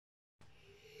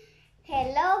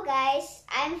Hello guys,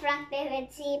 I'm Frank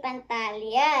David C.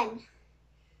 Pantalian.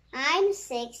 I'm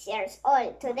 6 years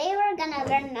old. Today we're gonna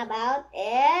learn about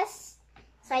is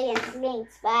science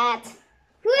links, but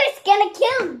who is gonna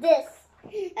kill this?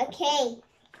 Okay,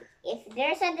 if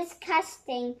there's a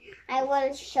disgusting, I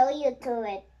will show you to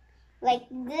it.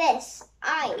 Like this,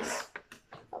 eyes.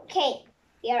 Okay,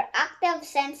 your active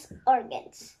sense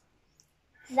organs.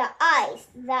 The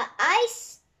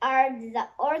eyes are the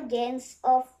organs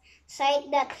of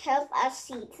sight that help us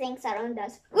see things around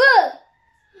us.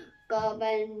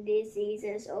 Common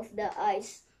diseases of the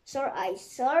eyes. Sore eyes.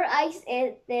 Sore eyes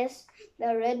is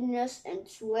the redness and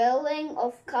swelling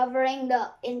of covering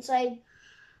the inside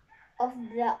of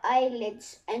the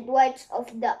eyelids and whites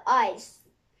of the eyes.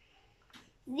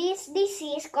 This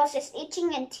disease causes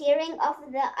itching and tearing of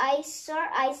the eyes. Sore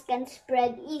eyes can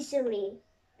spread easily.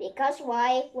 Because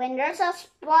why? When there's a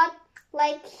spot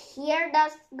like here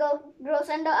that grows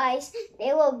on the eyes,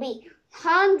 there will be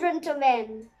hundreds of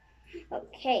them.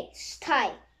 Okay,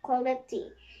 stye, quality.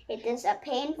 It is a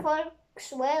painful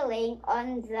swelling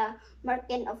on the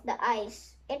margin of the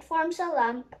eyes. It forms a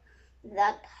lump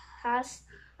that has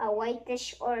a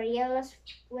whitish or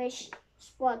yellowish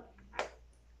spot.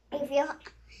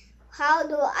 How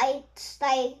do eye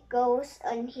stye goes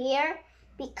on here?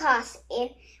 Because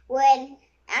when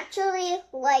actually,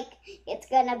 it's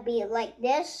gonna be like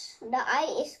this, the eye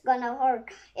is gonna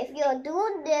hurt. If you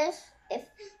do this, if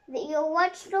you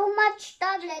watch too much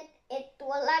tablet, it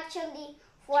will actually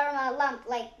form a lump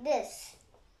like this.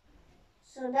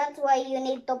 So that's why you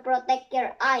need to protect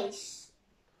your eyes.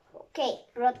 Okay,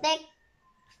 protect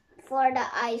for the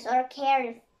eyes or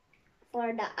care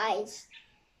for the eyes.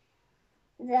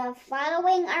 The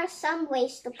following are some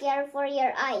ways to care for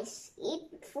your eyes.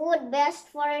 Eat food best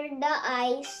for the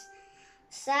eyes.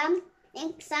 Some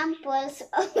examples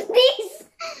of these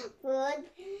food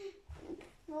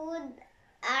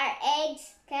are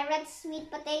eggs, carrots, sweet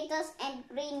potatoes, and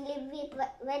green leafy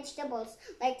vegetables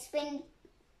like spinach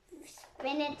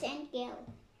and kale.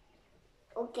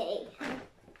 Okay,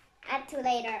 add to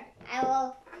later.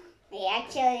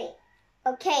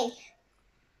 Okay.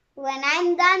 When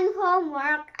I'm done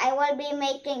homework, I will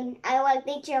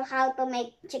teach you how to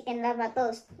make chicken lava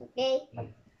toast, okay?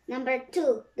 Number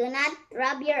 2, do not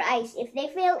rub your eyes. If they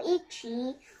feel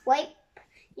itchy, wipe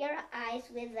your eyes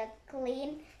with a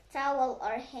clean towel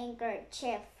or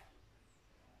handkerchief.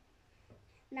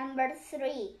 Number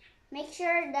 3, make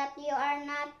sure that you are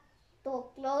not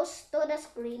too close to the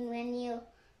screen when you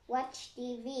watch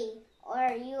TV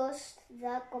or use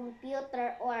the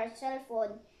computer or cell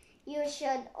phone. You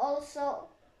should also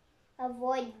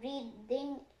avoid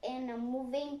reading in a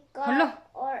moving car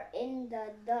or in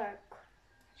the dark.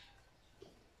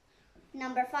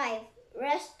 Number 5,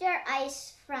 rest your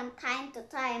eyes from time to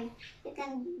time. You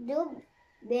can do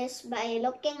this by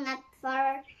looking at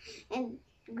far and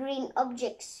green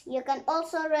objects. You can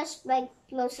also rest by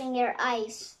closing your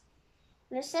eyes.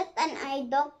 Visit an eye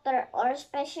doctor or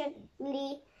specialist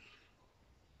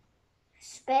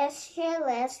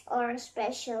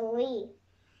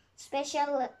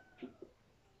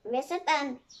visit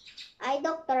an eye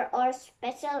doctor or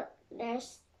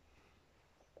specialist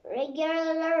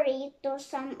regularly to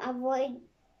avoid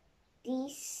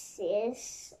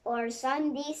disease or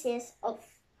some disease of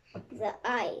the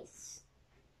eyes.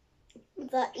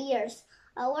 The ears.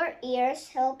 Our ears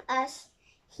help us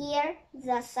hear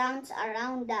the sounds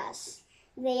around us.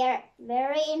 They are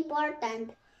very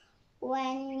important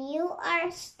when you are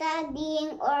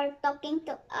studying or talking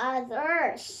to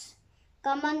others.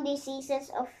 Common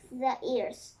diseases of the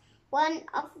ears. One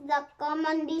of the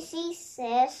common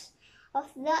diseases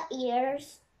of the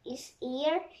ears is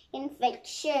ear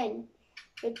infection.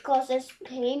 It causes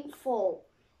painful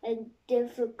and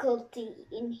difficulty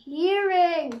in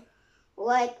hearing.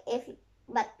 But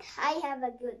I have a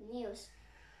good news.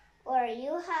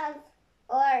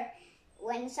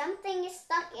 When something is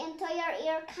stuck into your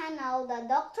ear canal, the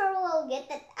doctor will get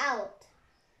it out.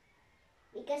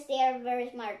 Because they are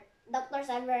very smart. Doctors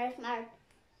are very smart.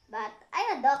 But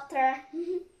I'm a doctor.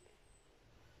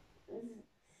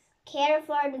 Care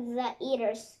for the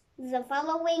ears. The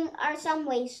following are some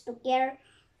ways to care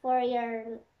for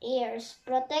your ears.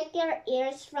 Protect your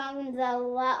ears from the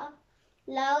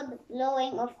loud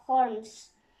blowing of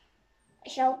horns,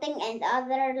 shouting, and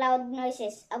other loud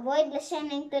noises. Avoid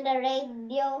listening to the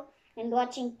radio and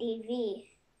watching TV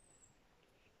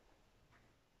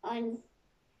on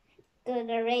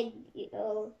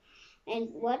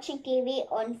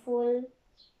full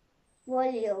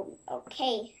volume.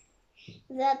 Okay.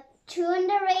 Tune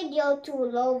the radio to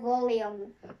low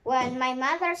volume. When my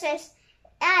mother says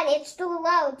And it's too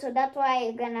loud, so that's why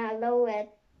I'm gonna lower it.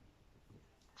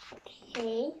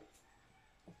 Okay.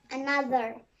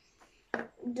 Another.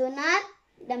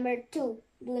 Number 2.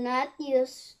 Do not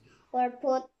use or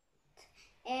put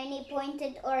any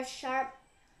pointed or sharp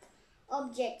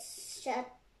objects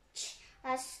such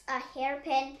as a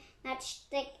hairpin,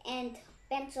 matchstick, and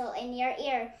pencil in your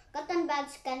ear. Cotton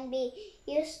buds can be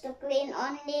used to clean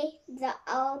only the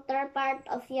outer part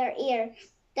of your ear.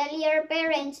 Tell your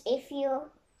parents if you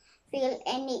feel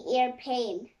any ear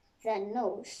pain. The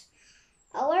nose.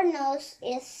 Our nose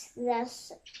is the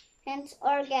sense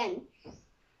organ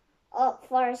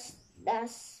for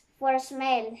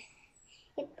smell.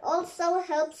 It also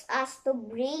helps us to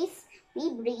breathe.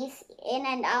 We breathe in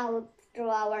and out through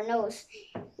our nose.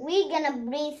 We're gonna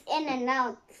breathe in and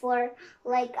out for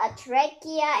like a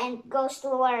trachea and goes to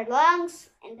our lungs,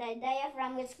 and the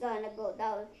diaphragm is gonna go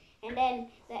down, and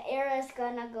then the air is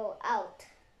gonna go out.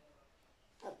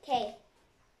 Okay.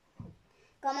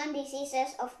 Common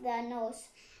diseases of the nose,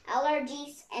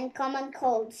 allergies, and common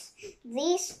colds.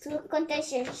 These two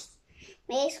conditions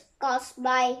may cause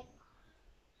by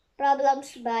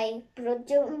problems by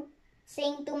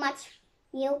producing too much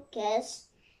mucus.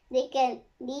 These can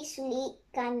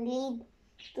lead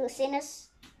to sinus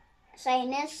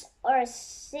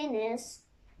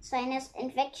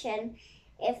infection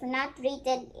if not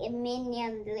treated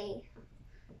immediately.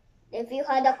 If you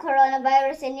had a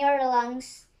coronavirus in your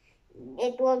lungs,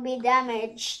 it will be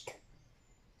damaged.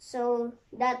 So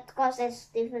that causes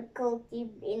difficulty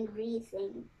in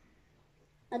breathing.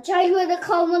 I'll try with a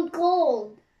common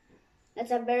cold.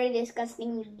 That's a very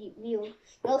disgusting view.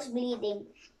 Nose bleeding.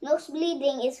 Nose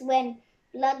bleeding is when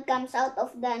blood comes out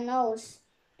of the nose.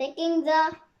 Taking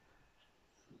the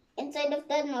inside of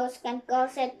the nose can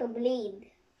cause it to bleed.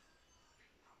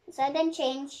 Sudden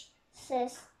changes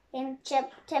in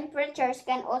temperatures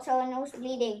can also nose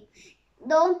bleeding.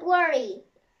 Don't worry.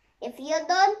 If you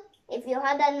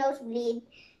had a nosebleed,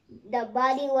 the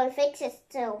body will fix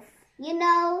itself. You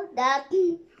know that.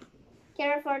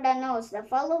 Care for the nose. The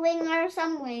following are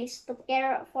some ways to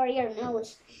care for your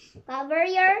nose. Cover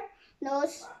your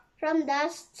nose from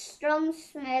dust, strong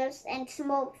smells, and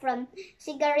smoke from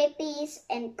cigarettes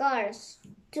and cars.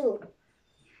 2.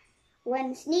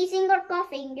 When sneezing or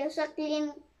coughing, use a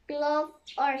clean cloth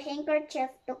or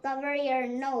handkerchief to cover your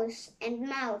nose and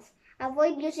mouth.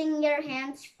 Avoid using your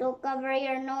hands to cover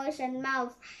your nose and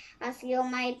mouth, as you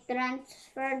might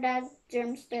transfer the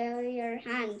germs to your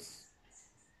hands.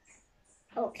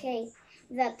 Okay,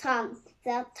 the tongue.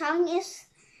 The tongue is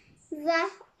the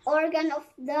organ of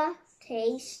the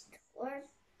taste or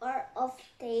of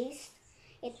taste.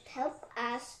 It helps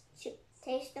us to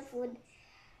taste the food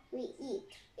we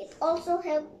eat. It also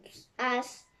helps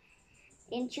us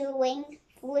in chewing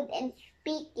food and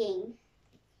speaking.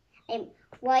 And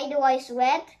why do I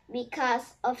sweat?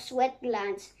 Because of sweat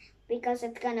glands. Because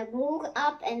it's gonna move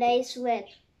up and I sweat.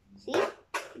 See?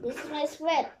 This is my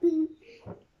sweat.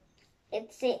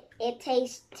 It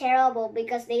tastes terrible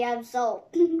because they have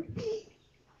salt.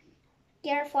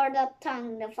 Care for the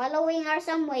tongue. The following are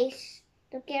some ways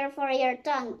to care for your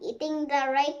tongue. Eating the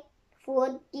right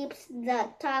food keeps the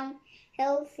tongue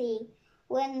healthy.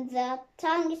 When the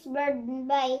tongue is burdened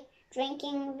by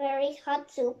drinking very hot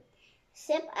soup,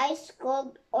 sip ice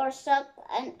cold or suck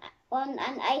on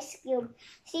an ice cube.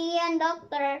 See a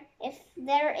doctor if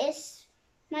there is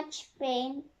much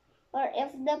pain or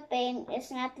if the pain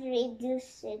is not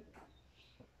reduced.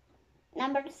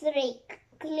 Number 3,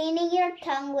 cleaning your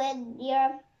tongue with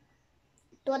your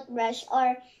toothbrush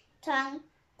or tongue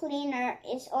cleaner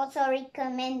is also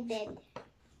recommended.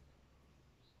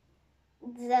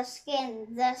 The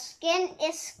skin. The skin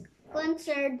is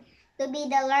considered to be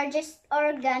the largest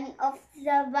organ of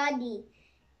the body.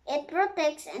 It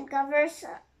protects and covers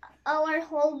our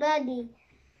whole body.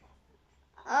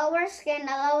 Our skin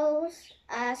allows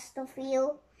us to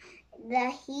feel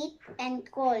the heat and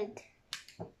cold.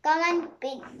 Common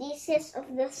diseases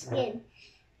of the skin.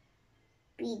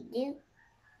 Pediculosis.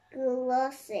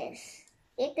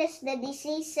 It is the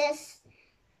disease.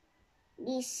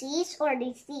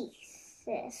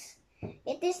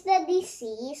 It is the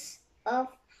disease of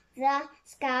the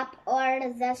scalp or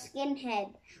the skin head,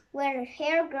 where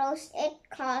hair grows. It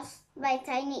caused by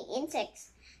tiny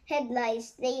insects, head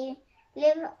lice. They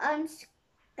live on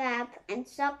scalp and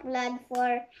suck blood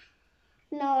for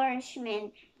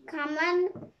nourishment.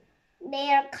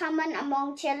 They are common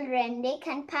among children. They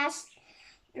can pass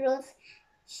through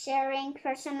sharing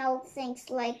personal things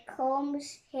like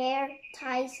combs, hair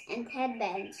ties, and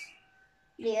headbands.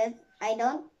 I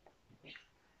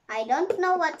don't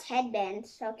know what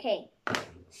headbands. Okay.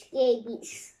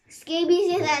 Scabies.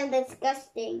 Scabies is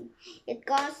disgusting. It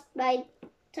caused by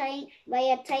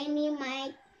a tiny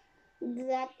mite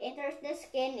that enters the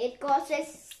skin. It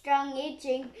causes strong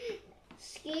itching.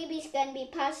 Scabies can be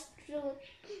passed through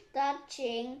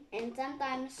touching and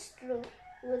sometimes through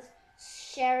with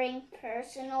sharing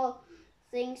personal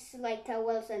things like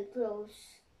towels and clothes.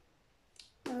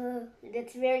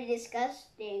 That's very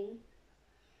disgusting.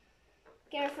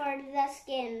 Care for the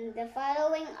skin. The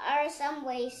following are some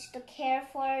ways to care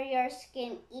for your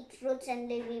skin. Eat fruits and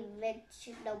leafy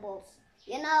vegetables.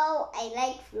 You know, I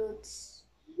like fruits.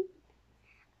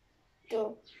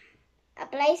 2.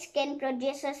 Apply skin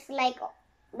producers like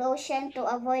lotion to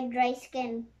avoid dry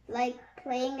skin, like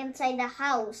playing inside the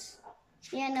house.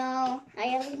 You know,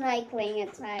 I really like playing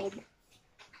inside.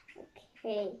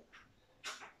 Okay.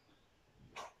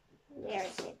 Where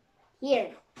is it?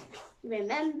 Here.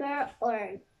 Remember or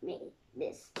make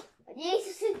this.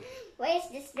 Jesus, why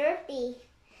is this dirty?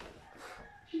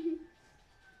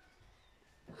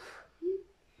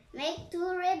 Make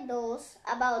 2 riddles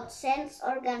about sense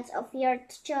organs of your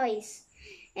choice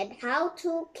and how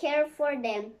to care for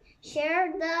them.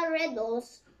 Share the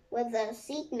riddles with a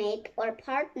seatmate or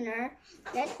partner.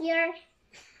 Let your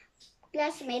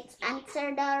classmates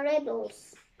answer the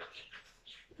riddles.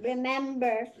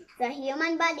 Remember, the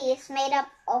human body is made up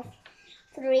of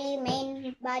 3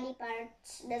 main body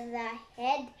parts: the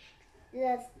head,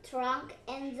 the trunk,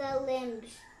 and the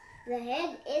limbs. The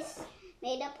head is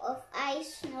made up of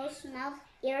eyes, nose, mouth,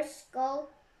 ears, skull,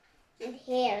 and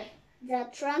hair. The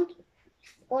trunk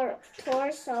or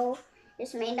torso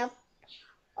is made up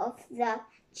of the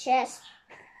chest,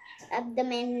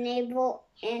 abdomen, navel,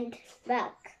 and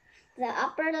back. The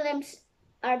upper limbs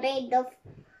are made up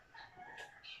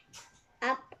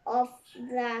of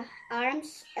the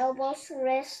arms, elbows,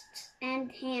 wrists,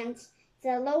 and hands.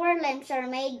 The lower limbs are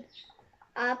made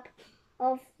up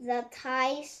of the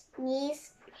thighs,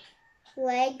 knees,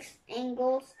 legs,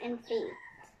 ankles, and feet.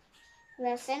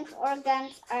 The sense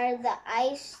organs are the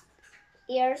eyes,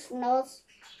 ears, nose,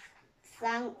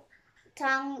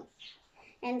 tongue,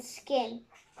 and skin.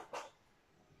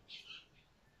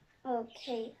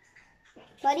 Okay.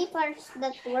 Body parts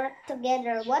that work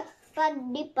together. What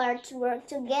body parts work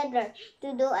together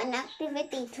to do an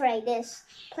activity? Try this.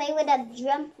 Play with a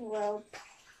jump rope.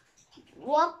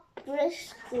 Walk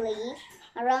briskly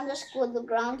around the school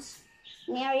grounds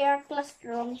near your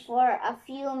classroom for a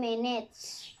few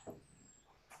minutes.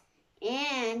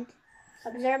 And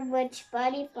observe which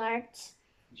body parts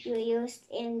you used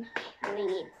in doing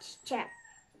each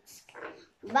task.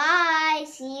 Bye!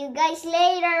 See you guys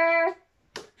later!